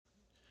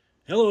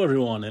Hello,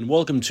 everyone, and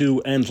welcome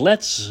to And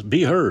Let's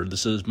Be Heard.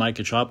 This is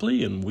Micah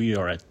Chopley, and we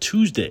are at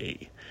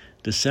Tuesday,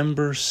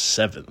 December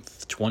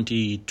 7th,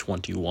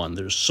 2021.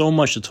 There's so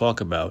much to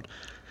talk about.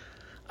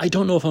 I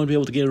don't know if I'm going to be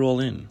able to get it all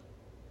in.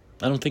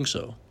 I don't think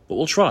so, but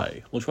we'll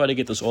try. We'll try to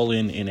get this all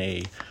in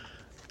a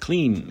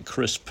clean,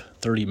 crisp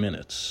 30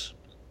 minutes.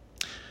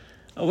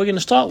 We're going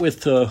to start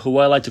with who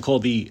I like to call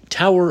the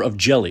Tower of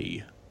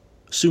Jelly,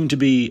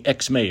 soon-to-be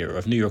ex-mayor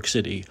of New York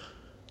City,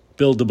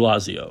 Bill de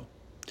Blasio,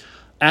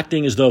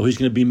 acting as though he's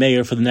going to be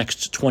mayor for the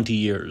next 20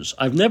 years.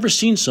 I've never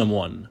seen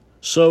someone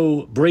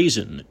so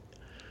brazen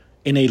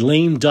in a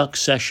lame duck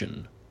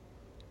session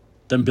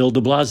than Bill de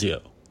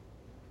Blasio.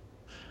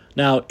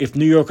 Now, if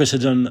New Yorkers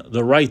had done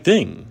the right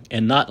thing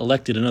and not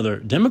elected another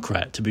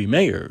Democrat to be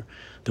mayor,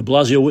 de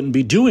Blasio wouldn't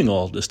be doing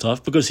all this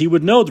stuff because he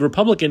would know the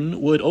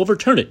Republican would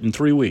overturn it in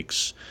 3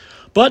 weeks.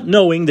 But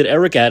knowing that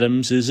Eric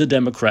Adams is a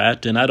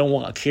Democrat, and I don't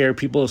want to care,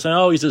 people are saying,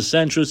 "Oh, he's a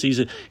centrist,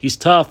 he's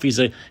tough,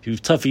 he's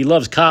tough, he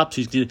loves cops,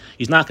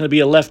 he's not going to be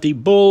a lefty."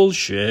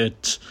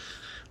 Bullshit.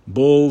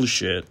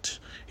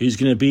 He's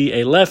going to be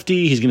a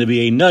lefty. He's going to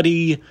be a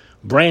nutty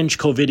branch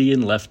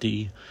Covidian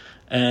lefty.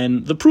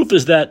 And the proof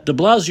is that de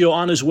Blasio,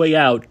 on his way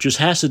out, just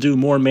has to do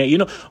more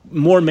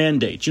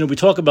mandates. We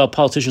talk about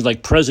politicians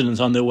like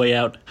presidents on their way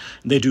out,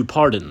 they do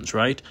pardons,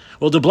 right?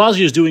 Well, de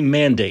Blasio is doing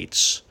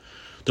mandates.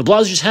 De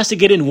Blasio just has to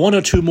get in one or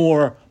two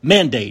more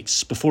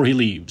mandates before he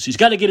leaves. He's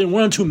got to get in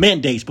one or two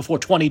mandates before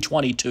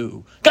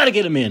 2022. Got to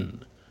get him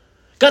in.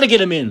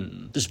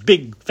 This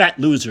big fat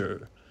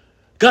loser.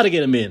 Got to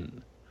get him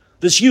in.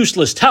 This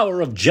useless tower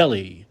of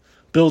jelly,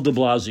 Bill de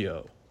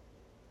Blasio.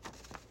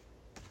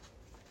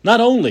 Not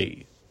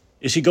only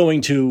is he going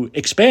to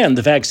expand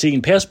the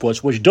vaccine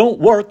passports, which don't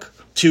work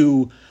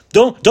to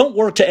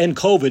end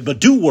COVID, but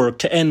do work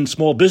to end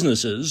small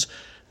businesses,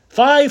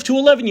 5 to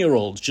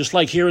 11-year-olds, just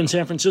like here in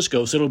San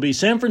Francisco. So it'll be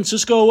San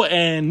Francisco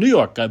and New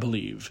York, I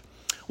believe.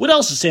 What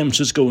else is San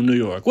Francisco and New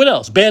York? What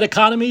else? Bad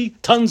economy,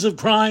 tons of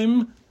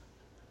crime,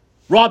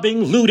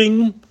 robbing,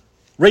 looting,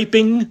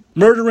 raping,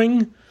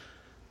 murdering.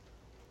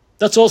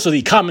 That's also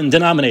the common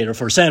denominator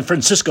for San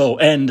Francisco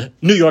and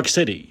New York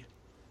City.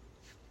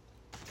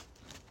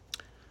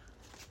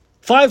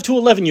 5 to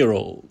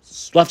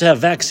 11-year-olds will have to have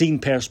vaccine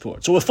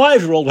passports. So a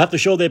 5-year-old will have to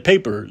show their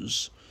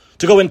papers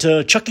to go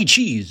into Chuck E.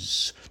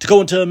 Cheese, to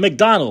go into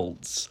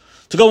McDonald's,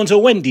 to go into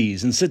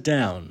Wendy's and sit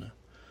down.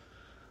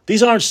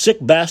 These aren't sick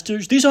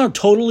bastards. These aren't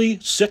totally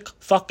sick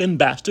fucking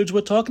bastards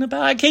we're talking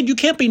about. You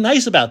can't be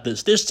nice about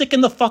this. They're sick in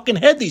the fucking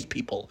head, these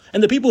people.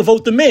 And the people who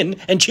vote them in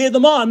and cheer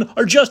them on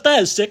are just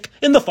as sick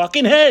in the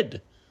fucking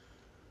head.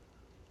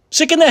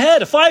 Sick in the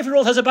head. A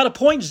 5-year-old has about a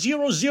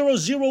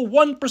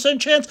 0.0001%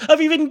 chance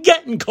of even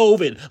getting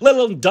COVID, let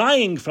alone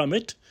dying from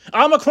it.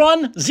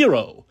 Omicron,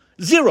 zero.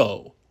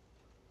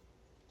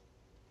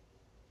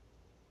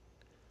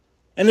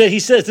 And then he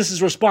says this is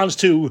a response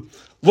to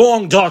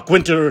long, dark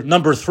winter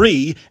number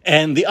 3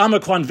 and the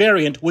Omicron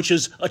variant, which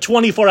is a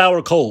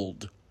 24-hour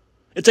cold.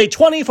 It's a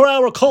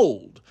 24-hour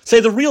cold, say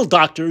the real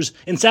doctors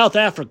in South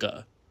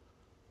Africa.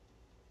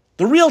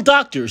 The real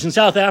doctors in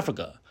South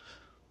Africa.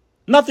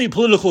 Not the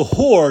political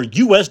whore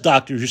U.S.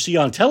 doctors you see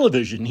on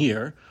television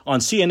here,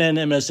 on CNN,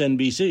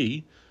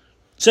 MSNBC,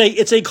 say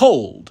it's a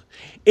cold.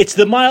 It's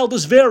the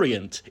mildest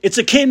variant. It's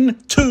akin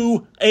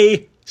to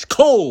a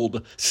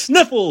cold.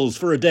 Sniffles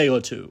for a day or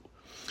two.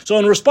 So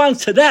in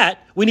response to that,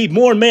 we need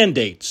more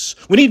mandates.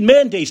 We need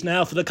mandates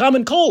now for the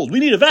common cold.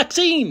 We need a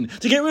vaccine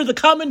to get rid of the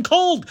common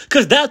cold,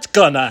 because that's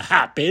gonna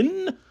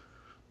happen.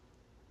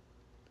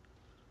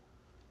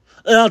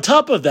 And on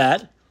top of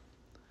that,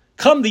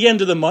 come the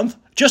end of the month,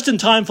 just in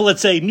time for,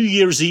 let's say, New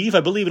Year's Eve,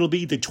 I believe it'll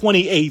be the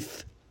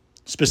 28th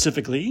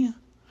specifically,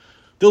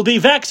 there'll be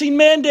vaccine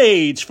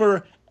mandates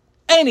for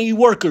any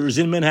workers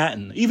in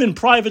Manhattan, even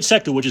private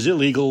sector, which is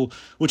illegal,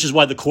 which is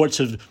why the courts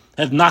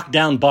have knocked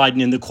down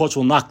Biden, and the courts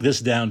will knock this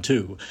down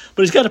too.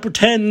 But he's got to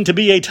pretend to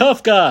be a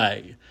tough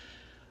guy.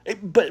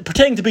 But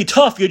pretending to be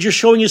tough, you're just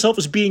showing yourself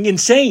as being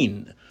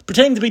insane.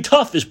 Pretending to be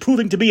tough is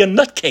proving to be a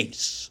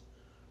nutcase.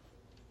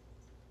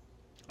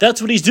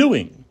 That's what he's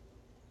doing.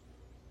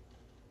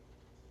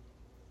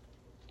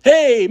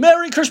 Hey,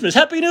 Merry Christmas,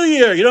 Happy New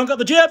Year. You don't got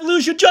the jab,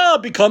 lose your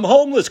job, become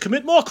homeless,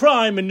 commit more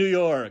crime in New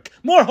York.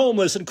 More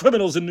homeless and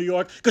criminals in New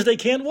York because they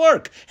can't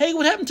work. Hey,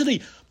 what happened to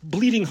the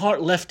bleeding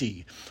heart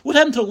lefty? What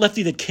happened to the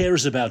lefty that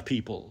cares about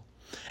people?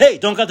 Hey,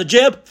 don't got the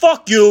jab?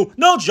 Fuck you.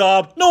 No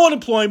job, no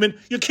unemployment.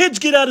 Your kids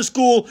get out of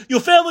school.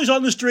 Your family's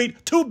on the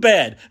street. Too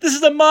bad. This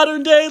is the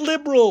modern day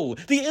liberal,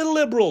 the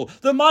illiberal,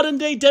 the modern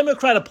day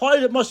Democrat, a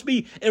party that must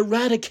be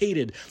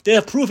eradicated. They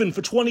have proven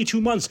for 22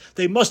 months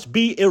they must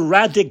be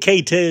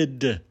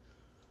eradicated.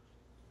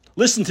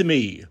 Listen to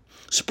me.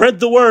 Spread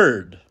the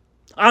word.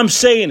 I'm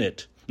saying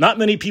it. Not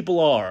many people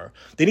are.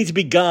 They need to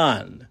be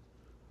gone.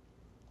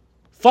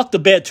 Fuck the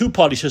bad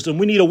two-party system.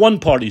 We need a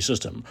one-party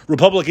system.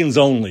 Republicans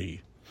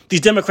only. These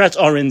Democrats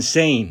are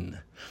insane.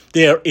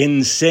 They're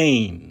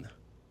insane.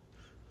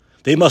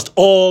 They must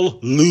all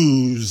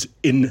lose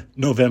in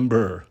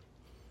November.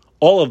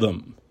 All of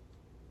them.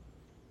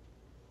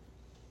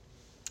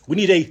 We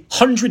need a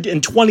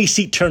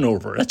 120-seat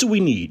turnover. That's what we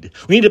need.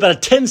 We need about a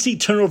 10-seat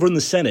turnover in the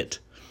Senate.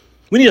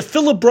 We need a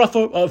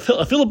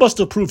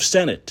filibuster-proof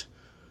Senate.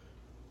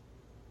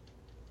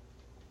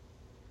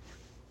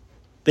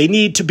 They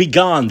need to be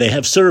gone. They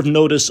have served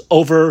notice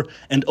over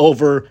and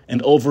over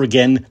and over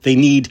again. They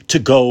need to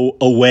go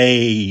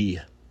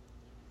away.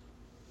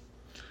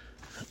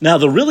 Now,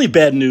 the really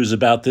bad news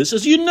about this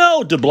is, de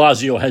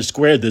Blasio has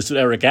squared this with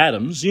Eric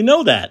Adams. You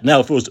know that. Now,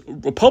 if it was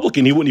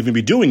Republican, he wouldn't even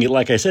be doing it,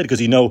 like I said, because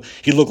he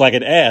looked like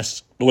an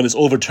ass when it's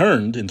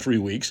overturned in 3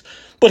 weeks.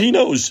 But he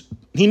knows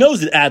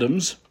that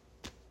Adams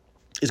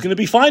is going to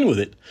be fine with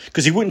it,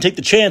 because he wouldn't take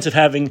the chance of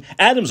having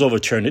Adams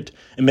overturn it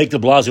and make de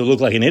Blasio look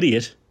like an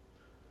idiot.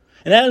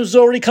 And Adams has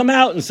already come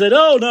out and said,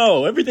 oh,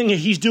 no, everything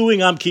he's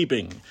doing, I'm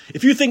keeping.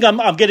 If you think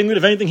I'm getting rid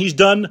of anything he's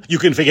done, you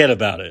can forget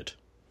about it.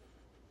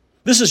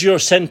 This is your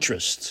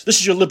centrist.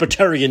 This is your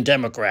libertarian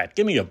Democrat.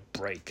 Give me a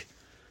break.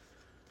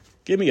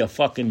 Give me a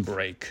fucking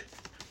break.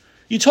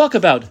 You talk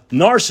about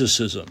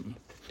narcissism.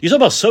 You talk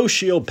about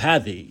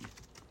sociopathy.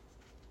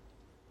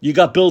 You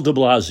got Bill de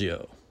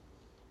Blasio.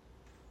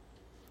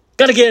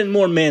 Got to get in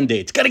more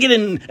mandates. Got to get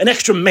in an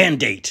extra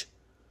mandate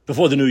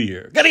before the new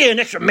year. Got to get an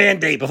extra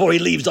mandate before he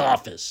leaves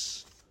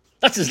office.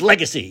 That's his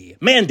legacy.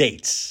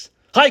 Mandates.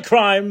 High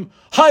crime,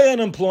 high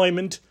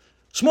unemployment,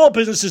 small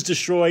businesses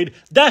destroyed.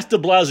 That's de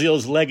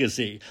Blasio's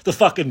legacy. The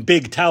fucking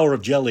big tower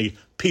of jelly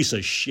piece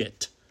of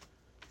shit.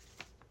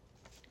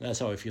 That's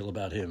how I feel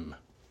about him.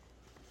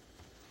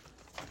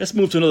 Let's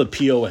move to another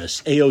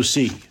POS,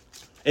 AOC.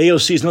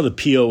 AOC is another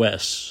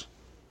POS.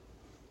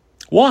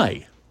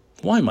 Why?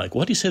 Why, Mike?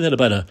 Why do you say that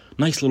about a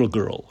nice little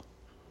girl?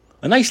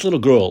 A nice little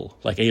girl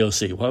like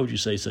AOC. Why would you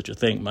say such a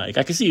thing, Mike?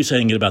 I can see you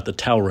saying it about the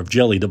Tower of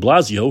Jelly, de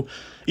Blasio.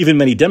 Even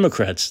many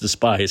Democrats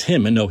despise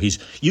him and know he's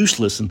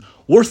useless and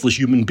worthless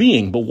human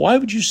being. But why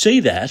would you say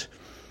that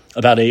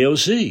about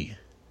AOC?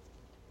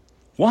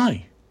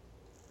 Why?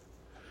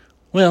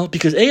 Well,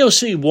 because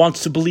AOC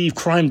wants to believe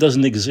crime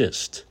doesn't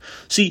exist.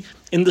 See,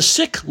 in the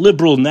sick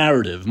liberal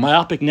narrative,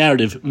 myopic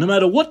narrative, no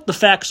matter what the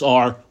facts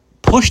are,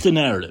 push the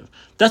narrative.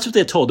 That's what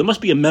they're told. There must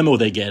be a memo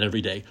they get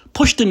every day.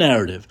 Push the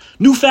narrative.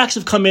 New facts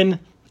have come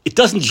in. It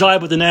doesn't jive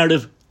with the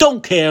narrative.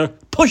 Don't care.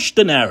 Push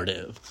the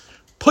narrative.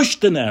 Push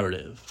the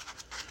narrative.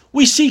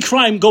 We see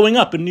crime going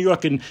up in New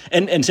York and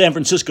San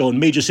Francisco and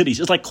major cities.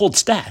 It's like called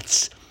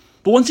stats.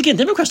 But once again,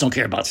 Democrats don't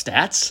care about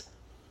stats.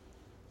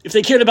 If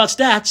they cared about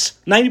stats,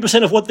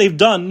 90% of what they've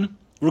done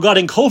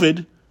regarding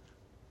COVID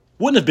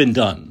wouldn't have been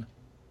done.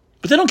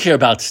 But they don't care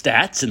about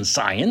stats and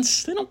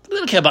science. They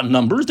don't care about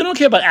numbers. They don't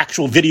care about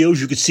actual videos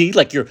you could see,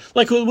 like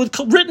with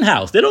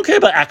Rittenhouse. They don't care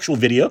about actual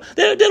video.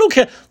 They don't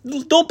care.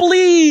 Don't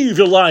believe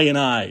your lying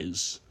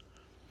eyes.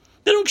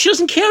 She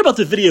doesn't care about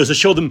the videos that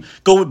show them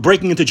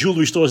breaking into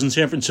jewelry stores in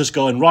San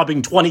Francisco and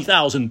robbing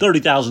 $20,000,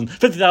 $30,000,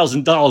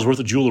 $50,000 worth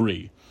of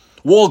jewelry.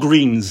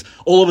 Walgreens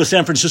all over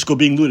San Francisco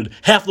being looted.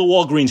 Half the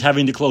Walgreens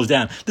having to close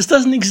down. This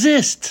doesn't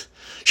exist.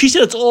 She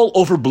said it's all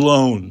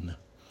overblown.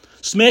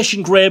 Smash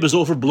and grab is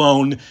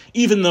overblown,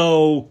 even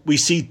though we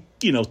see,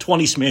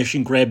 20 smash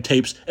and grab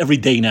tapes every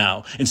day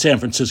now in San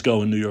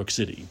Francisco and New York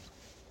City.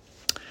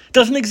 It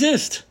doesn't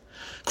exist.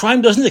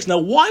 Crime doesn't exist. Now,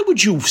 why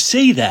would you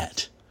say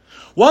that?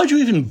 Why would you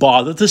even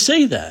bother to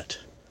say that?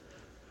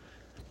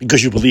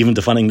 Because you believe in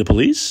defunding the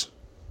police?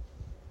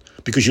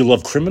 Because you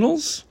love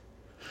criminals?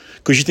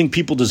 Because you think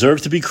people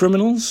deserve to be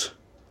criminals?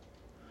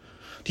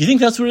 Do you think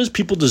that's what it is?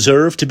 People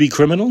deserve to be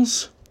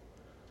criminals?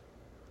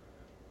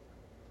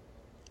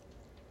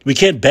 We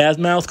can't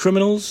badmouth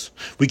criminals.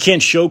 We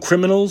can't show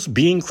criminals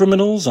being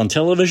criminals on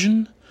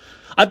television.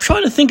 I'm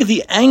trying to think of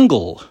the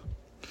angle.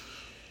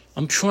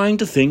 And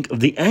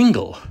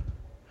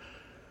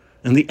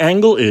the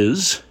angle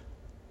is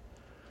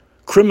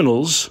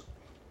criminals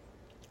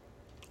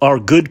are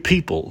good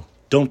people.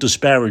 Don't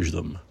disparage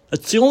them.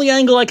 That's the only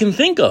angle I can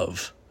think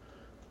of.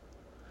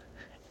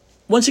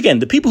 Once again,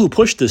 the people who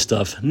push this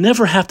stuff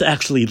never have to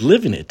actually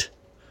live in it.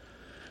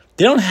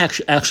 They don't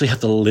actually have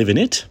to live in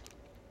it.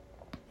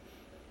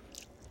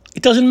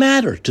 It doesn't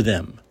matter to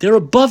them. They're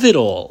above it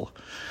all.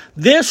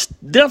 They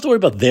don't have to worry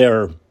about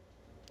their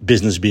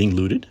business being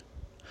looted.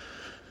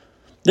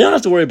 They don't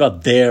have to worry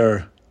about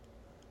their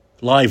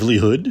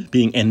livelihood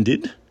being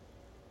ended.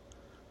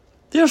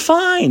 They're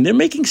fine. They're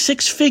making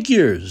six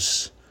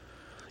figures.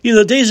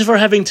 The days of her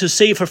having to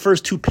save her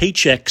first 2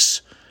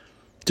 paychecks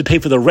to pay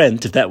for the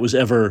rent, if that was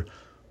ever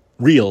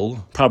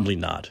real, probably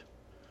not.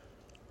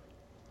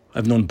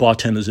 I've known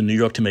bartenders in New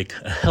York to make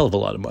a hell of a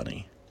lot of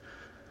money.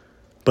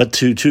 But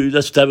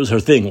that was her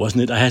thing,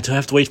 wasn't it? I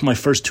have to wait for my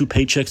first 2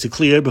 paychecks to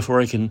clear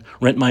before I can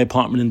rent my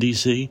apartment in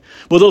D.C.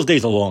 Well, those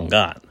days are long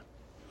gone.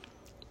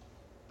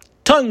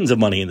 Tons of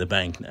money in the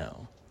bank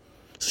now.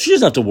 So she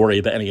doesn't have to worry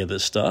about any of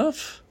this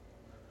stuff.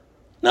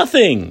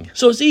 Nothing.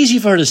 So it's easy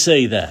for her to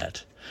say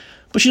that.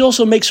 But she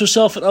also makes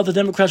herself and other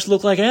Democrats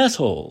look like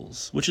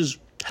assholes, which is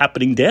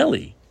happening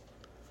daily.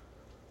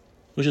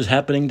 I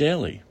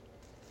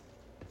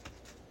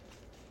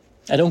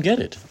don't get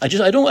it. I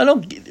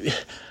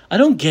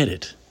don't get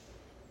it.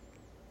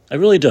 I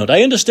really don't.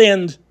 I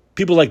understand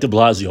people like de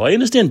Blasio. I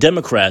understand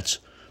Democrats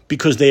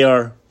because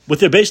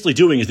what they're basically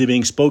doing is they're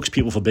being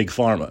spokespeople for Big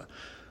Pharma.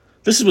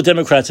 This is what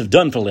Democrats have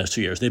done for the last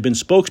 2 years. They've been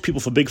spokespeople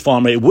for Big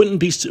Pharma. It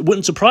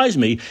wouldn't surprise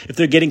me if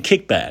they're getting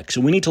kickbacks,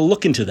 and we need to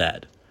look into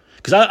that.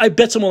 Because I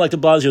bet someone like de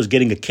Blasio is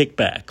getting a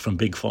kickback from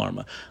Big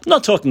Pharma. I'm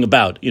not talking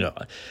about,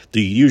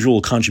 the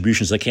usual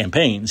contributions to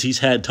campaigns. He's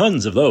had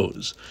tons of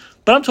those.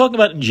 But I'm talking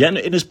about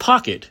in his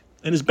pocket,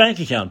 in his bank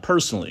account,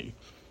 personally.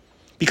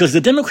 Because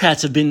the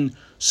Democrats they've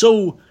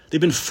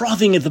been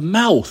frothing at the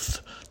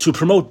mouth to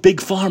promote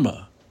Big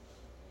Pharma.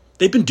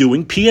 They've been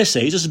doing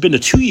PSAs. This has been a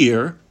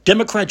 2-year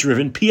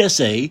Democrat-driven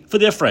PSA for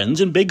their friends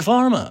in Big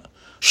Pharma.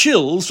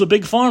 Shills for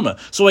Big Pharma.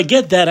 So I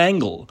get that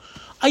angle.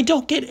 I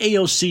don't get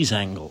AOC's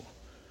angle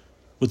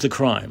with the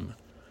crime.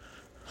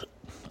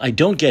 I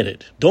don't get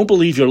it. Don't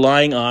believe your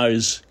lying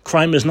eyes.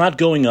 Crime is not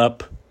going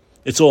up.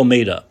 It's all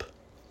made up.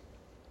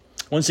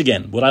 Once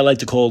again, what I like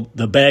to call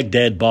the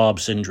Baghdad Bob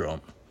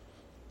syndrome.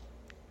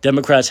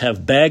 Democrats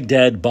have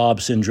Baghdad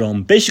Bob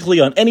syndrome basically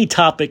on any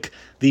topic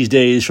these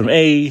days from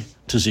A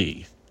to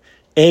Z.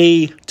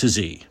 A to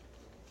Z.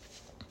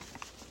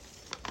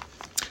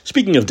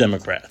 Speaking of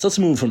Democrats, let's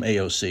move from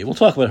AOC. We'll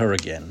talk about her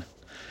again.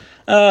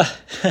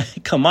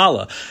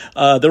 Kamala.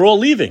 They're all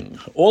leaving.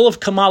 All of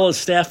Kamala's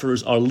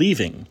staffers are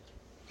leaving.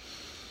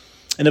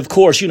 And of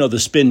course, the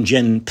spin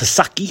Jen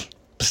Psaki.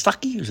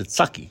 Psaki? Or is it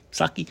Saki?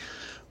 Saki?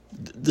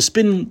 The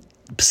spin,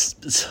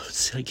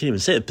 I can't even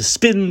say it,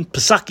 spin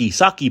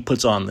Saki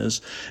puts on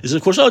this is,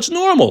 of course, it's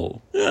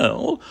normal.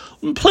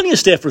 Plenty of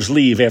staffers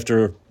leave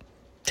after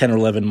 10 or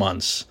 11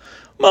 months.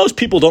 Most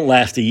people don't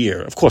last a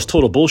year. Of course,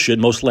 total bullshit.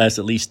 Most last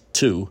at least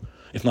 2,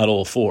 if not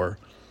all 4.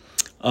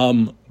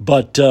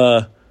 But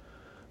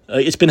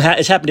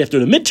it's happened after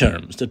the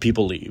midterms that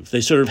people leave.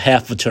 They serve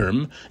half a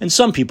term, and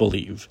some people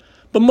leave.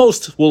 But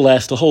most will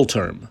last the whole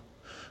term,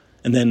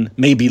 and then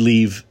maybe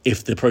leave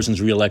if the person's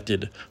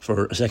reelected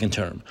for a second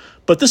term.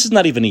 But this is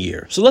not even a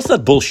year. So let's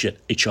not bullshit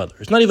each other.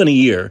 It's not even a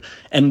year,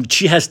 and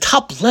she has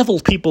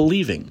top-level people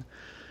leaving.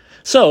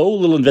 So a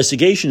little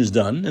investigation is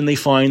done, and they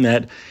find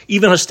that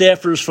even her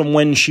staffers from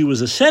when she was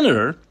a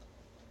senator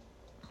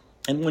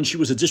and when she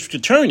was a district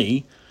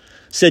attorney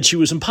said she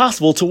was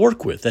impossible to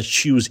work with, that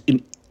she was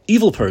an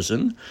evil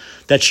person,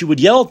 that she would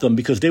yell at them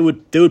because they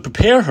would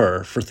prepare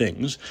her for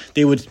things.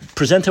 They would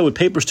present her with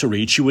papers to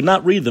read. She would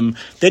not read them.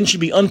 Then she'd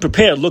be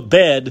unprepared, look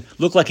bad,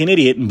 look like an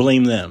idiot, and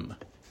blame them.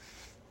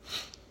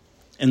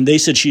 And they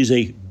said she's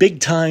a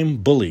big-time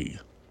bully.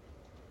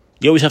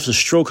 You always have to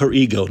stroke her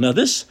ego. Now,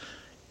 this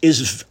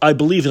is, I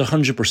believe, at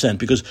 100%,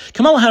 because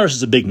Kamala Harris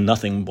is a big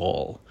nothing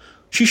ball.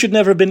 She should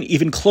never have been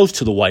even close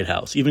to the White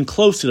House, even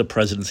close to the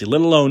presidency, let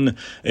alone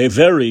a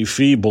very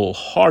feeble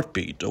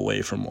heartbeat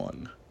away from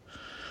one.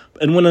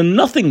 And when a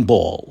nothing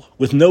ball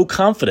with no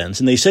confidence,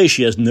 and they say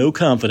she has no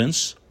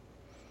confidence,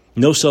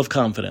 no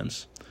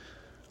self-confidence,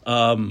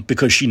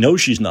 because she knows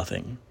she's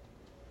nothing.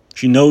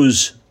 She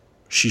knows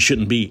she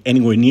shouldn't be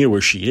anywhere near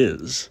where she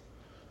is.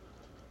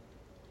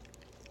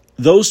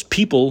 Those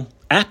people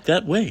act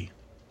that way.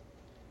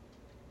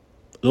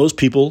 Those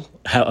people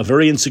are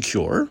very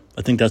insecure.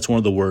 I think that's one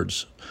of the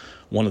words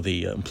one of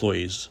the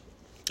employees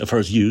of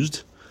hers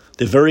used.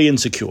 They're very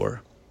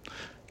insecure.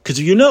 Because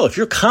if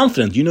you're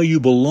confident, you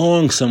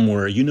belong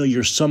somewhere,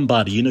 you're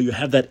somebody, you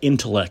have that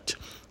intellect,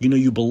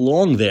 you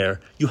belong there,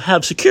 you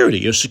have security,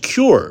 you're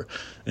secure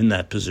in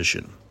that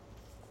position.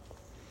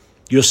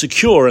 You're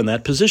secure in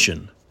that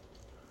position.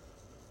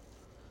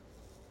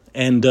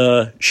 And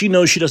she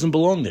knows she doesn't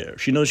belong there.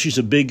 She knows she's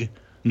a big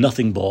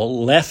nothing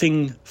ball,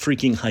 laughing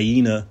freaking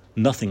hyena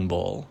nothing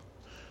ball.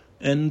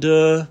 And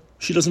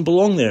she doesn't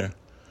belong there.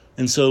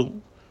 And so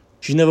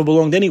she's never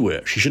belonged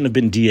anywhere. She shouldn't have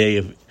been DA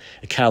of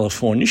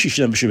California. She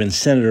should have been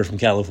senator from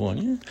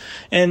California.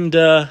 And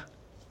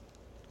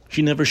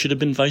she never should have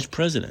been vice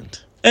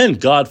president. And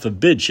God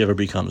forbid she ever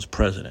becomes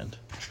president.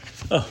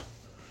 Oh,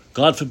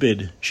 God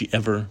forbid she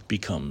ever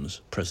becomes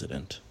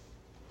president.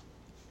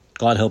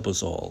 God help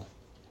us all.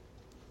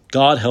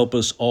 God help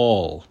us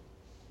all.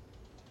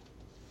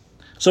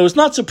 So it's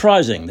not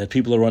surprising that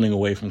people are running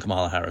away from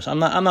Kamala Harris. I'm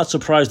not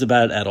surprised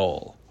about it at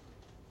all.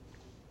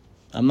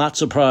 I'm not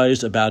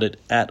surprised about it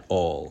at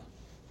all.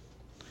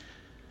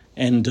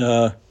 And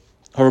her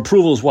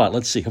approval is what?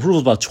 Let's see. Her approval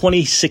is about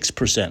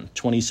 26%,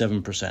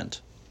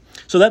 27%.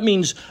 So that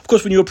means, of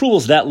course, when your approval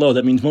is that low,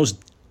 that means most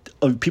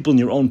of people in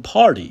your own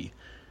party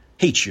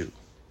hate you.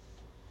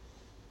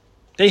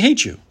 They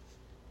hate you.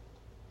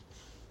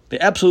 They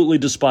absolutely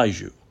despise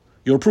you.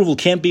 Your approval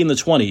can't be in the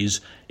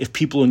 20s if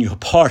people in your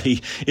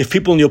party,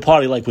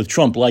 like with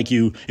Trump, like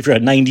you, if you're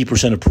at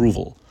 90%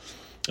 approval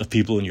of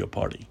people in your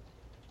party.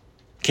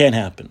 Can't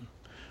happen.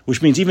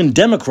 Which means even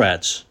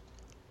Democrats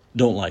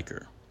don't like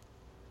her.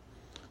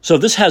 So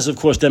this has, of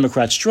course,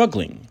 Democrats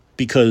struggling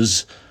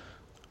because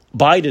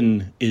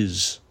Biden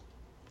is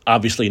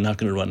obviously not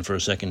going to run for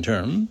a second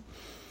term.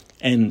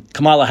 And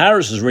Kamala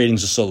Harris's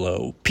ratings are so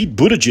low. Pete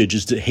Buttigieg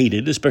is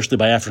hated, especially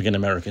by African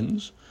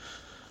Americans.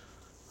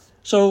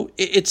 So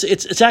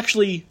it's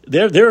actually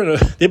they're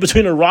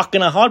between a rock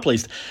and a hard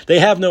place. They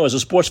have as a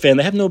sports fan,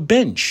 they have no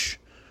bench.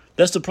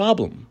 That's the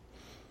problem.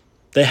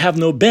 They have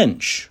no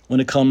bench when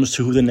it comes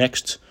to who the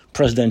next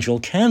presidential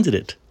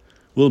candidate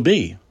will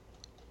be.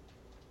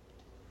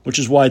 Which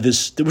is why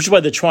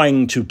they're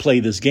trying to play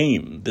this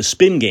game, the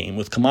spin game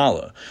with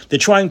Kamala. They're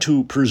trying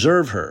to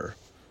preserve her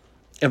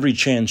every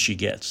chance she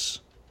gets.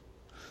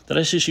 Did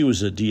I say she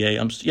was a DA?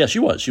 Yeah, she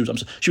was. She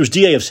was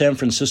DA of San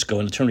Francisco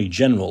and Attorney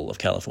General of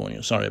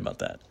California. Sorry about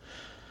that.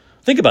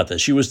 Think about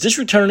this. She was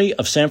District Attorney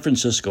of San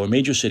Francisco, a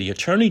major city,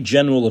 Attorney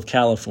General of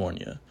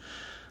California,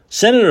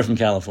 Senator from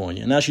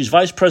California. Now she's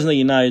Vice President of the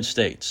United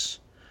States.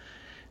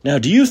 Now,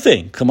 do you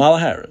think Kamala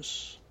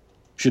Harris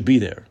should be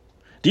there?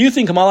 Do you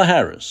think Kamala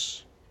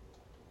Harris,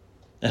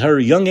 at her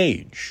young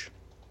age,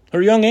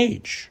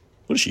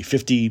 what is she,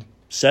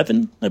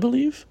 57, I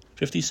believe?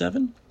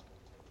 57?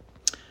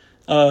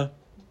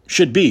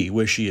 Should be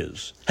where she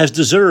is, has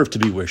deserved to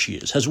be where she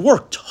is, has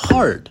worked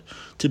hard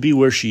to be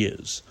where she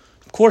is.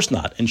 Of course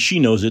not, and she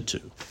knows it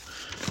too.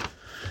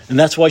 And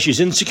that's why she's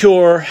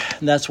insecure,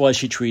 and that's why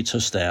she treats her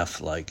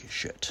staff like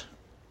shit.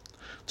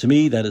 To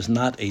me, that is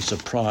not a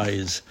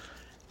surprise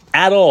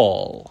at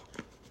all.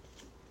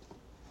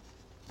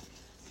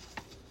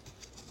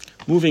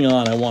 Moving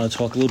on, I want to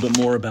talk a little bit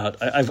more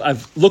about,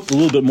 I've looked a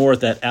little bit more at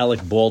that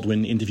Alec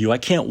Baldwin interview. I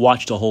can't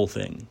watch the whole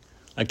thing.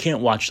 I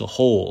can't watch the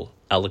whole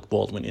Alec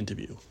Baldwin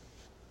interview,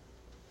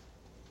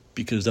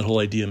 because that whole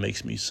idea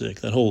makes me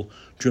sick. That whole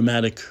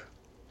dramatic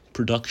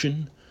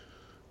production,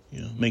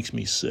 makes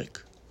me sick.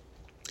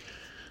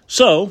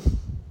 So,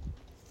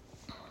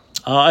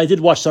 I did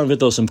watch some of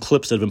it, though, some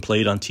clips that have been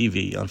played on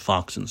TV, on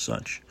Fox and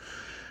such.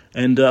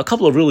 And a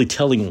couple of really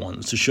telling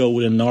ones to show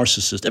what a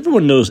narcissist.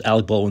 Everyone knows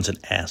Alec Baldwin's an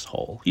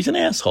asshole. He's an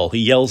asshole. He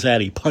yells at,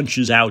 he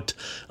punches out,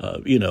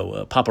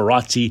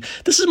 paparazzi.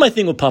 This is my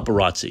thing with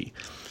paparazzi.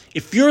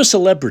 If you're a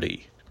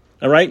celebrity,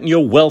 all right, and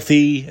you're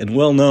wealthy and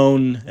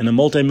well-known and a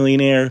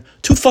multimillionaire,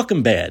 too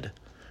fucking bad.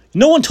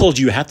 No one told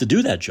you have to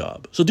do that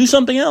job, so do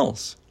something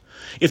else.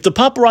 If the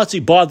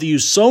paparazzi bother you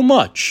so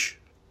much,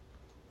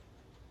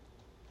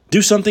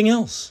 do something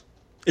else.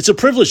 It's a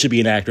privilege to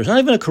be an actor. It's not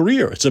even a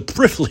career. It's a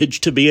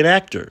privilege to be an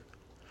actor.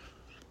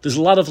 There's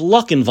a lot of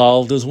luck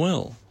involved as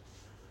well.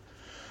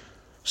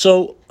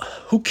 So,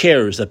 who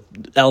cares that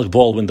Alec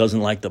Baldwin doesn't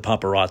like the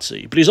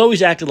paparazzi? But he's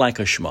always acted like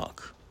a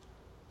schmuck.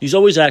 He's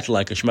always acted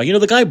like a schmuck.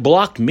 The guy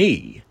blocked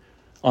me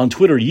on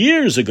Twitter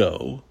years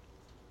ago.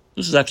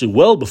 This is actually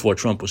well before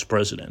Trump was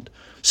president.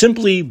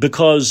 Simply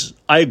because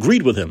I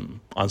agreed with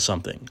him on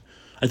something.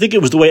 I think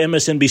it was the way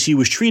MSNBC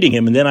was treating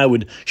him, and then I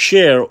would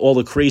share all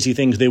the crazy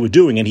things they were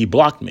doing, and he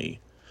blocked me.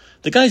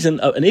 The guy's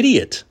an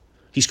idiot.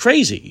 He's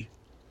crazy.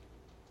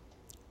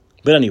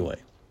 But anyway.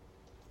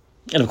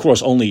 And of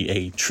course, only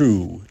a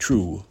true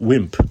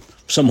wimp,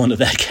 someone of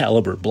that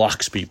caliber,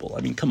 blocks people.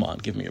 I mean, come on,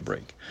 give me a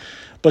break.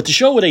 But to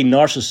show what a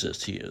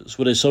narcissist he is,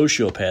 what a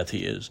sociopath he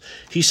is,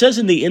 he says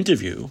in the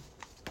interview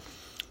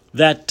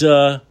that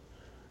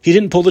he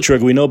didn't pull the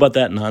trigger. We know about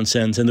that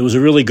nonsense. And there was a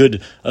really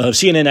good,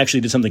 CNN actually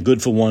did something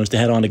good for once. They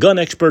had on a gun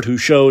expert who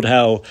showed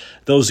how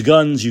those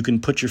guns, you can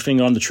put your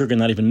finger on the trigger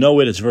and not even know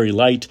it. It's very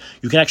light.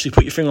 You can actually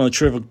put your finger on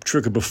the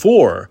trigger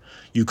before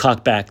you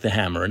cock back the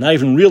hammer and not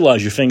even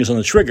realize your finger's on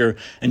the trigger.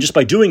 And just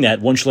by doing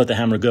that, once you let the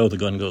hammer go, the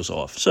gun goes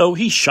off. So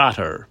he shot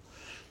her.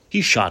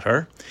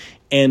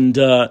 And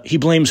he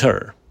blames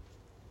her.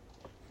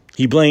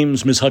 He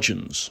blames Ms.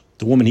 Hutchins,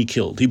 the woman he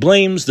killed. He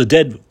blames the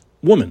dead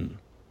woman.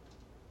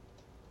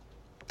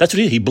 That's what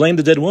he did. He blamed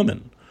the dead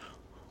woman.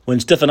 When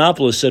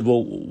Stephanopoulos said,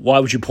 well, why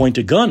would you point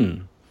a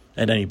gun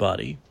at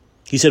anybody?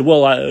 He said,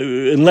 well,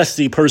 unless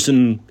the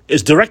person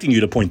is directing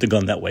you to point the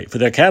gun that way for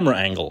their camera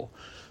angle.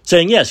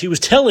 Saying, yes, she was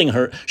telling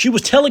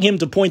him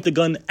to point the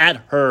gun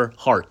at her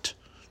heart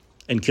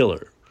and kill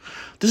her.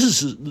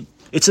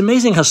 It's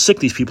amazing how sick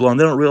these people are, and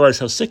they don't realize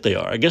how sick they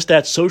are. I guess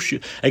that's a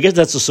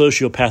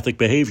sociopathic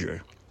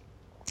behavior,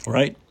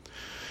 right?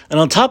 And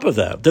on top of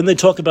that, then they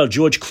talk about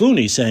George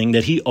Clooney saying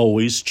that he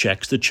always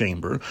checks the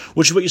chamber,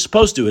 which is what you're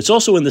supposed to do. It's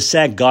also in the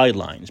SAG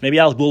guidelines. Maybe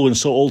Alec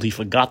Baldwin's so old he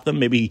forgot them.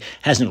 Maybe he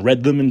hasn't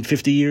read them in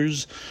 50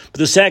 years. But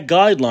the SAG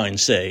guidelines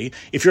say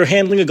if you're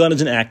handling a gun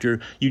as an actor,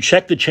 you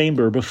check the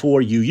chamber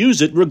before you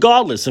use it,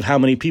 regardless of how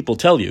many people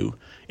tell you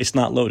it's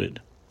not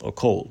loaded or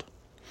cold.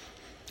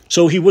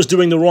 So he was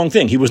doing the wrong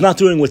thing. He was not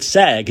doing what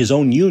SAG, his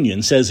own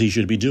union, says he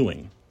should be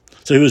doing.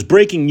 So he was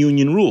breaking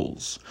union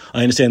rules.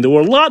 I understand there were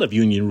a lot of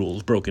union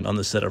rules broken on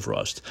the set of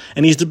Rust.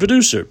 And he's the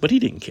producer, but he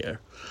didn't care.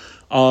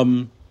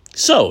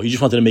 So he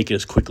just wanted to make it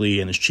as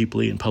quickly and as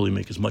cheaply and probably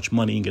make as much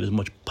money and get as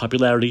much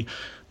popularity.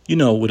 You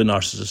know what a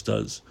narcissist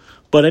does.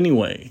 But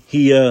anyway,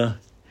 he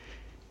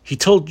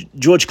told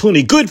George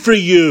Clooney, good for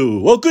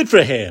you. Well, good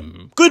for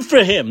him. Good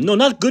for him. No,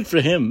 not good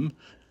for him.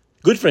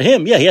 Good for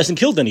him. Yeah, he hasn't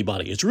killed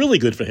anybody. It's really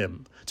good for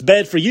him. It's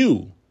bad for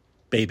you,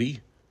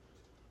 baby.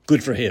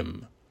 Good for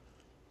him.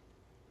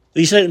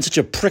 He said it in such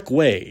a prick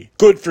way.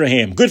 Good for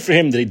him. Good for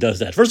him that he does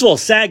that. First of all,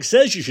 SAG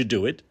says you should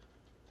do it.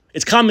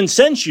 It's common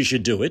sense you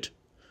should do it.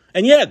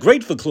 And yeah,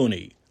 great for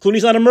Clooney.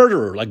 Clooney's not a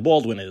murderer like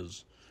Baldwin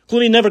is.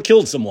 Clooney never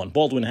killed someone.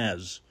 Baldwin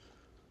has.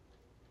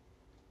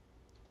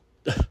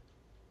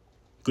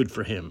 Good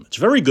for him. It's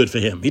very good for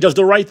him. He does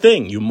the right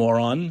thing, you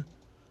moron.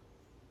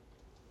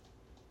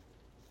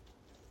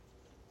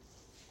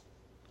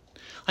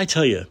 I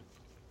tell you,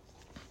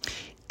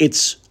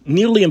 it's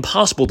nearly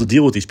impossible to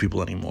deal with these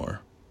people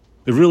anymore.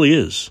 It really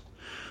is.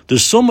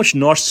 There's so much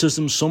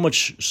narcissism, so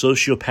much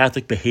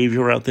sociopathic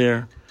behavior out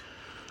there,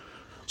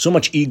 so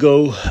much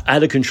ego,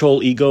 out of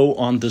control ego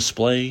on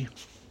display.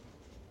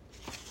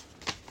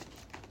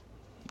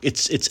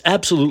 It's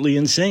absolutely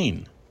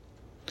insane.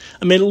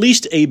 I mean, at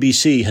least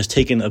ABC has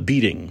taken a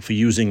beating for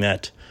using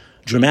that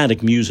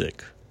dramatic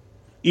music.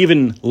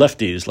 Even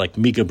lefties like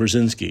Mika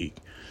Brzezinski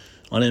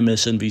on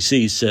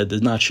MSNBC said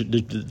that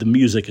the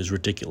music is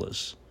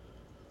ridiculous.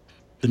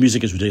 The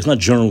music is ridiculous. It's not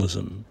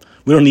journalism.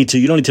 You don't need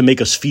to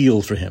make us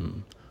feel for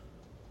him.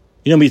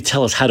 You don't need to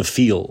tell us how to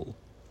feel.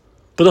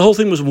 But the whole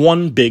thing was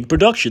one big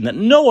production that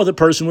no other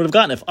person would have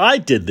gotten. If I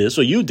did this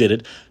or you did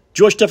it,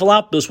 George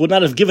Stephanopoulos would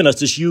not have given us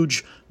this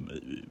huge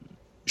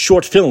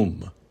short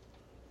film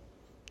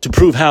to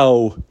prove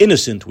how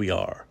innocent we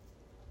are.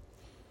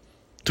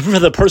 To prove how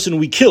the person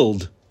we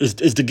killed is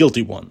the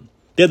guilty one.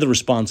 They're the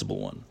responsible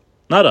one,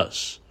 not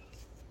us.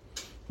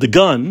 The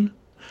gun,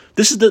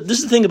 this is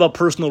the thing about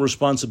personal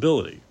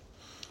responsibility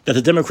that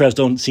the Democrats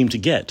don't seem to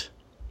get.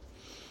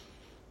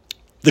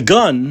 The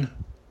gun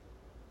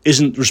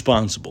isn't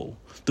responsible.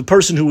 The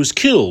person who was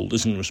killed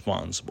isn't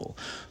responsible.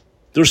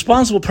 The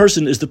responsible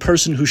person is the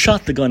person who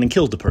shot the gun and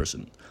killed the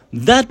person.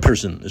 That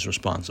person is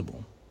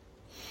responsible.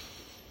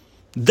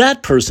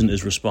 That person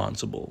is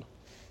responsible.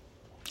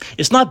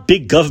 It's not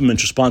big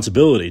government's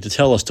responsibility to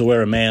tell us to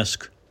wear a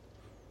mask.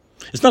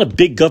 It's not a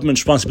big government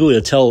responsibility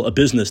to tell a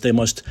business they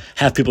must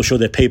have people show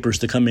their papers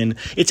to come in.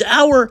 It's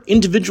our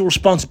individual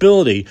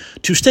responsibility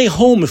to stay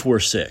home if we're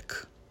sick.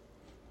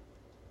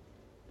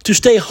 To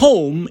stay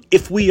home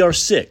if we are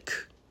sick.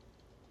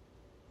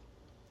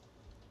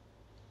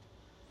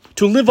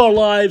 To live our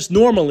lives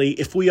normally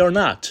if we are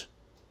not.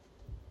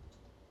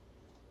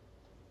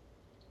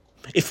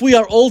 If we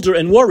are older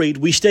and worried,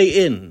 we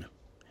stay in.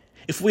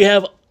 If we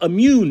have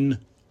immune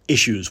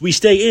issues, we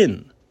stay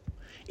in.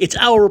 It's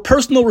our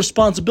personal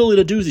responsibility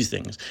to do these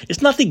things.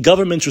 It's not the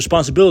government's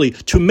responsibility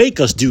to make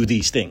us do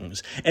these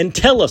things and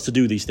tell us to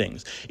do these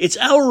things. It's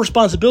our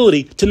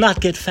responsibility to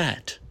not get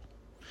fat.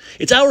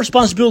 It's our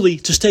responsibility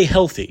to stay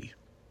healthy.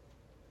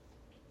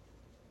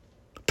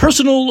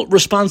 Personal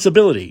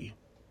responsibility.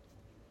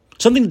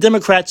 Something the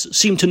Democrats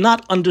seem to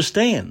not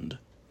understand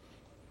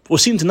or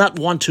seem to not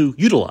want to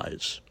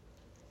utilize.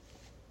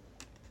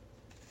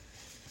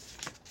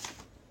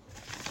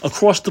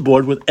 Across the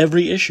board with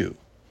every issue.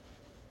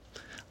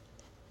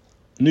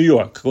 New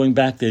York, going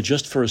back there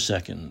just for a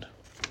second.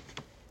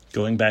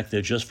 I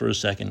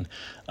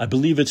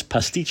believe it's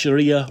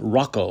Pasticceria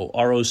Rocco,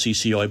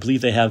 R-O-C-C-O. I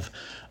believe they have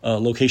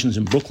locations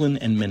in Brooklyn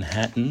and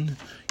Manhattan.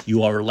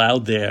 You are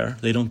allowed there.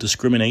 They don't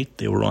discriminate.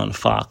 They were on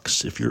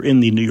Fox. If you're in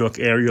the New York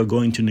area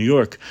going to New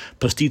York,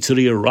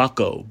 Pasticceria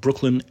Rocco,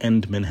 Brooklyn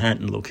and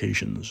Manhattan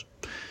locations.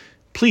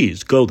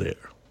 Please go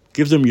there.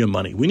 Give them your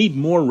money. We need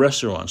more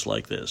restaurants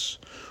like this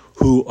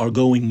who are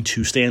going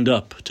to stand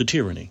up to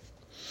tyranny.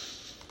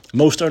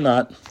 Most are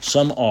not.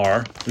 Some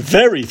are.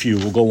 Very few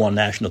will go on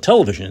national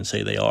television and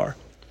say they are,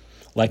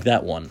 like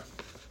that one.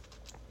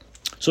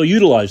 So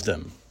utilize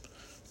them.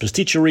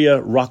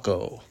 Pasticceria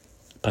Rocco,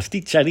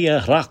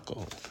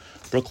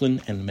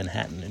 Brooklyn and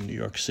Manhattan in New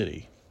York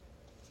City.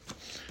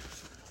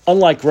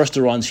 Unlike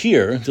restaurants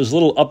here, there's a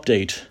little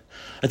update.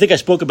 I think I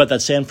spoke about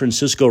that San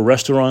Francisco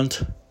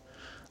restaurant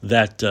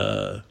that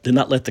did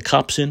not let the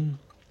cops in.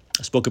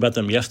 I spoke about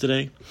them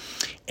yesterday,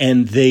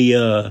 and they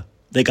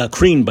got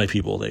creamed by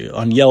people.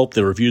 On Yelp,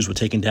 their reviews were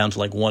taken down to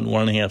like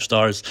 1.5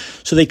 stars.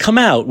 So they come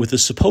out with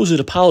this supposed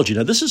apology.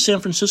 Now, this is San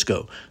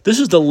Francisco. This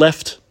is the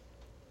left.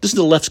 This is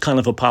the left's kind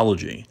of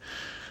apology.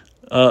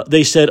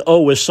 They said,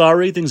 "Oh, we're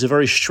sorry. Things are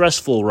very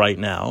stressful right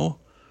now,"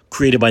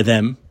 created by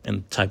them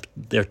and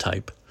their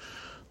type.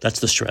 That's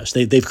the stress.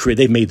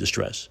 They've made the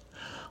stress.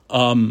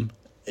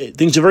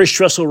 Things are very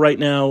stressful right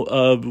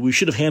now. We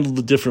should have handled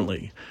it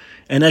differently.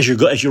 And as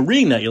you're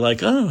reading that, you're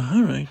like, "Oh,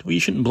 all right. Well, you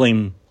shouldn't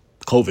blame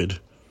COVID.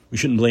 We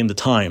shouldn't blame the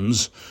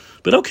times,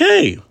 but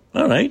okay,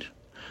 all right."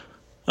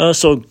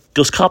 So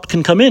those cops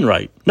can come in,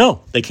 right?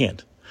 No, they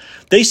can't.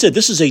 They said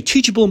this is a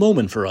teachable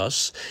moment for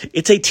us.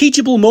 It's a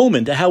teachable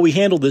moment to how we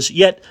handle this,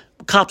 yet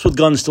cops with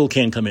guns still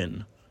can't come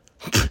in.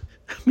 I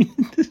mean,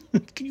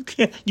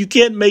 you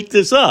can't make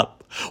this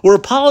up. We're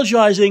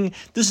apologizing.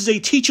 This is a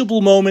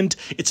teachable moment.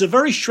 It's a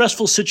very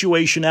stressful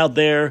situation out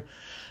there.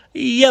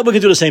 Yeah, we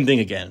can do the same thing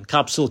again.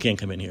 Cops still can't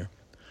come in here.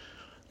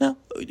 Now,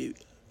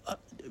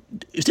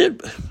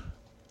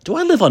 do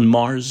I live on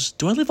Mars?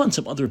 Do I live on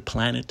some other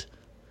planet?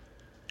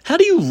 How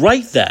do you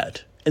write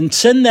that and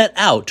send that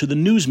out to the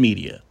news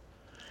media?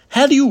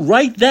 How do you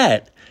write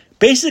that?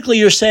 Basically,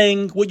 you're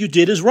saying what you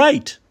did is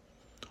right.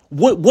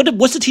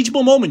 What's the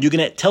teachable moment? You're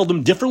going to tell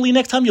them differently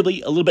next time? You'll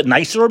be a little bit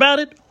nicer about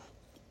it?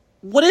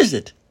 What is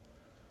it?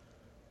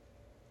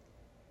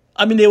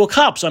 I mean, they were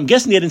cops. I'm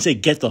guessing they didn't say,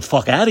 "Get the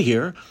fuck out of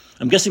here."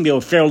 I'm guessing they were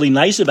fairly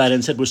nice about it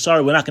and said, "We're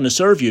sorry, we're not going to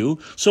serve you."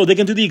 So they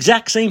can do the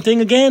exact same thing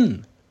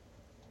again.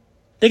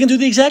 They can do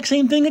the exact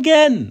same thing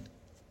again.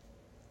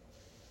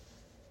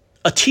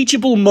 A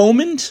teachable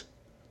moment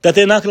that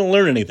they're not going to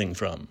learn anything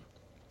from.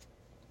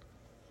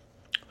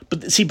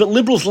 But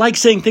liberals like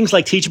saying things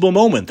like teachable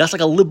moment. That's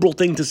like a liberal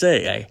thing to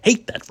say. I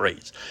hate that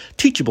phrase.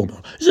 Teachable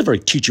moment. This is a very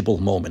teachable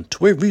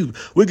moment. We're going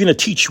to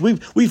teach. We're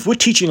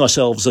teaching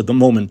ourselves at the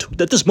moment.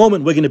 At this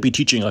moment, we're going to be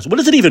teaching us. What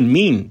does it even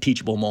mean,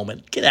 teachable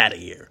moment? Get out of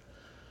here.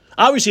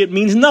 Obviously, it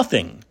means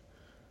nothing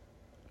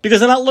because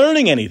they're not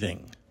learning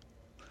anything.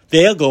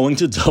 They are going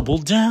to double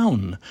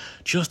down,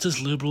 just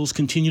as liberals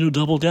continue to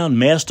double down.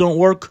 Masks don't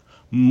work.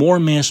 More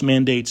mask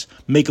mandates,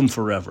 make them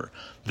forever.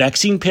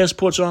 Vaccine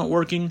passports aren't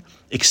working,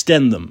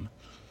 extend them.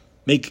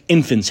 Make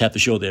infants have to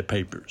show their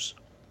papers.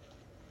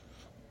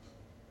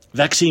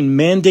 Vaccine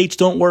mandates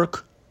don't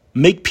work,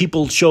 make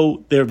people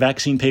show their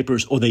vaccine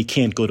papers or they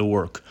can't go to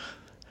work.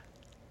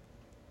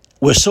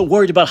 We're so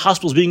worried about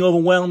hospitals being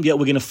overwhelmed, yet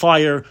we're going to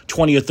fire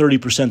 20 or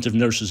 30% of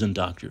nurses and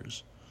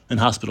doctors and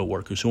hospital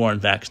workers who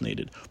aren't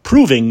vaccinated.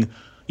 Proving,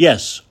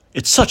 yes,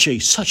 it's such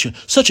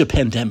a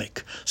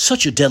pandemic,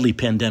 such a deadly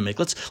pandemic.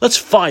 Let's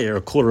fire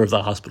a quarter of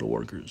the hospital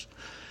workers.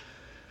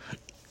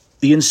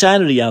 The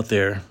insanity out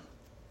there,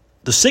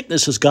 the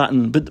sickness has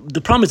gotten, but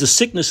the problem is the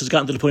sickness has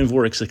gotten to the point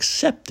where it's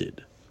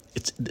accepted.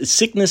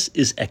 Sickness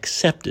is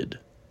accepted.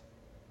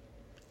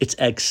 It's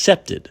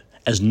accepted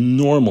as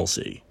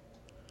normalcy.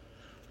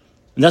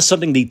 And that's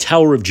something the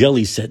Tower of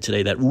Jelly said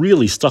today that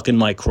really stuck in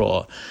my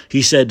craw.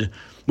 He said,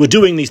 we're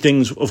doing these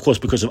things, of course,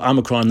 because of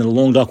Omicron and the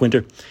long dark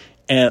winter.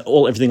 And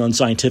everything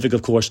unscientific,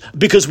 of course,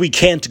 because we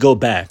can't go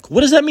back.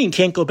 What does that mean,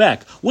 can't go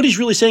back? What he's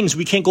really saying is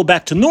we can't go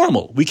back to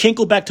normal. We can't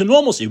go back to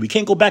normalcy. We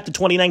can't go back to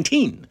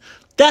 2019.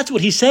 That's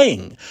what he's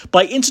saying.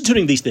 By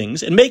instituting these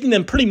things and making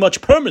them pretty much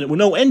permanent with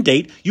no end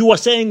date, you are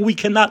saying we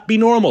cannot be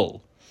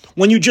normal.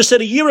 When you just said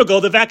a year ago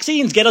the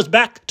vaccines get us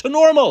back to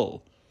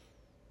normal.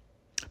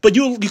 But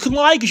you can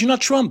lie because you're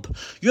not Trump.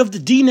 You have the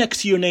D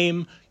next to your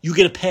name. You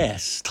get a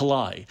pass to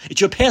lie.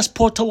 It's your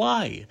passport to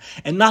lie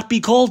and not be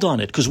called on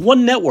it. Because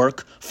one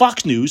network,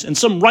 Fox News, and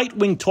some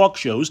right-wing talk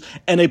shows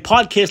and a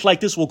podcast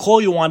like this will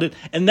call you on it,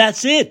 and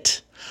that's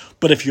it.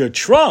 But if you're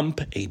Trump,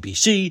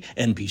 ABC,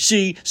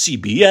 NBC,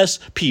 CBS,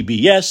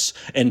 PBS,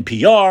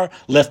 NPR,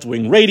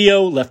 left-wing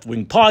radio,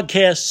 left-wing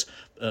podcasts,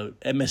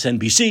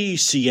 MSNBC,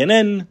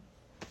 CNN,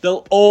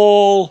 they'll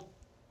all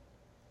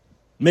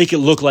make it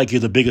look like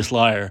you're the biggest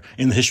liar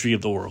in the history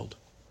of the world.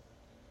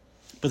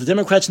 But the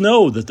Democrats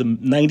know that the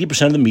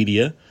 90% of the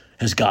media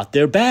has got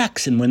their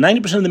backs. And when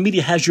 90% of the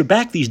media has your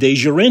back these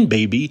days, you're in,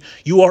 baby.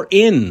 You are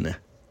in.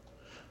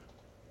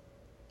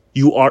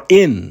 You are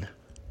in.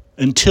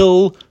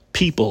 Until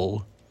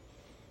people,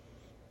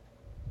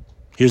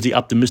 here's the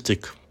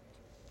optimistic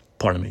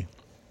part of me,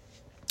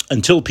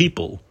 until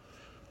people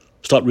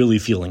start really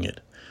feeling it.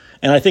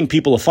 And I think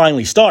people are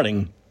finally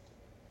starting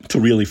to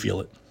really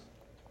feel it.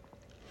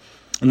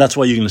 And that's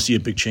why you're going to see a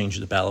big change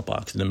in the ballot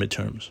box in the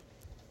midterms.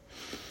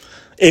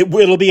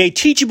 It'll be a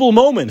teachable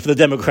moment for the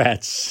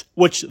Democrats,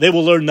 which they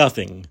will learn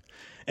nothing.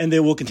 And they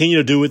will continue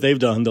to do what they've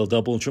done. They'll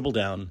double and triple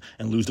down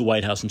and lose the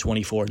White House in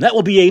 2024. And that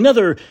will be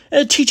another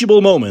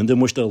teachable moment in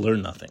which they'll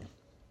learn nothing.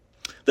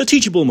 The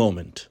teachable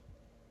moment.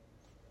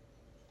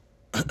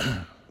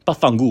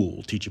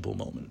 Bafangul teachable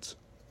moment.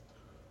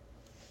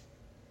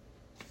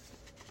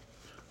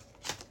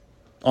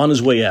 On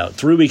his way out.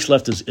 3 weeks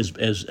left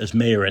as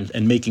mayor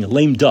and making a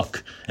lame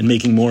duck and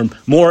making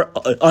more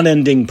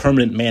unending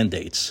permanent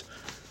mandates.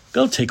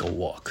 Go take a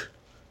walk.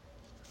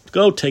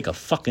 Go take a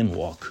fucking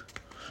walk.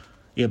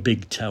 You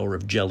big tower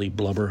of jelly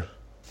blubber.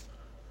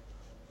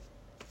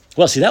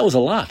 Well, see, that was a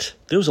lot.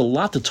 There was a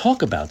lot to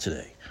talk about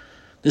today.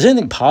 Is there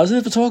anything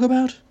positive to talk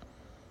about?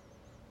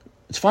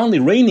 It's finally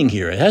raining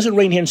here. It hasn't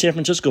rained here in San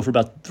Francisco for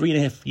about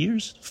 3.5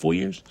 years, 4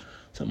 years,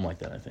 something like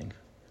that, I think.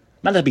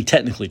 Might not be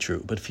technically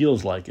true, but it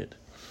feels like it.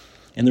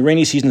 And the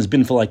rainy season has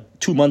been for like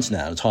 2 months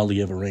now. It's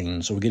hardly ever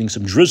rained, so we're getting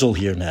some drizzle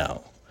here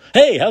now.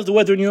 Hey, how's the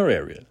weather in your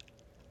area?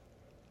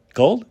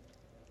 Cold?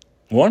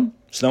 Warm?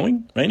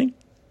 Snowing? Raining?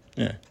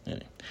 Yeah,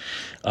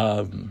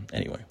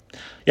 anyway.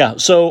 Yeah,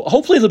 so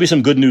hopefully there'll be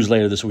some good news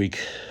later this week.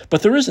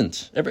 But there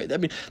isn't.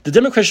 The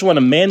Democrats want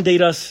to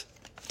mandate us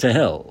to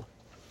hell.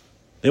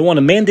 They want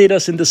to mandate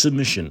us into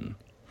submission.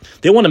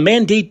 They want to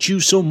mandate you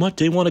so much.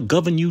 They want to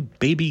govern you,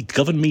 baby.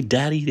 Govern me,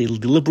 daddy.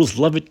 The liberals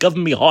love it.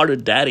 Govern me harder,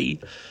 daddy.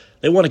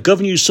 They want to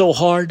govern you so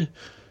hard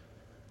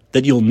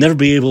that you'll never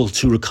be able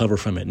to recover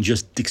from it. And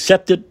just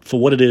accept it for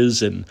what it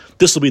is, and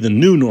this will be the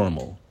new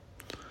normal.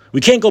 We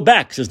can't go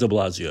back, says de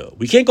Blasio.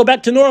 We can't go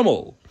back to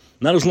normal.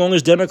 Not as long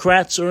as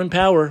Democrats are in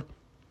power.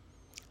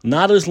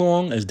 Not as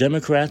long as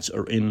Democrats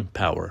are in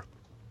power.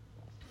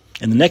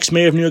 And the next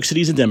mayor of New York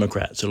City is a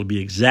Democrat, so it'll be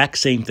the exact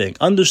same thing.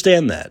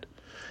 Understand that.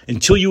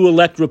 Until you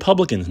elect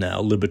Republicans now,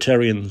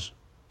 libertarians,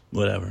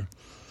 whatever,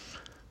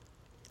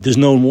 there's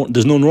no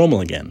normal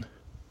again.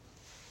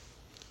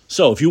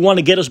 So if you want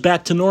to get us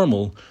back to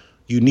normal,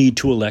 you need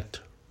to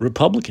elect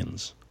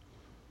Republicans.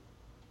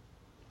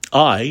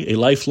 I, a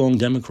lifelong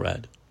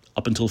Democrat,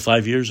 up until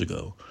 5 years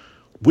ago,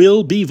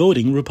 will be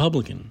voting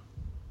Republican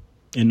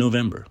in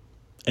November.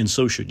 And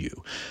so should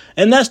you.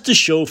 And that's the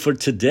show for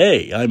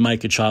today. I'm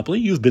Micah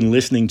Chopley. You've been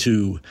listening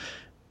to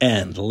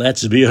And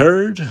Let's Be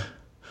Heard.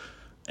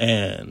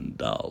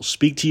 And I'll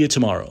speak to you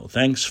tomorrow.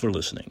 Thanks for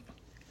listening.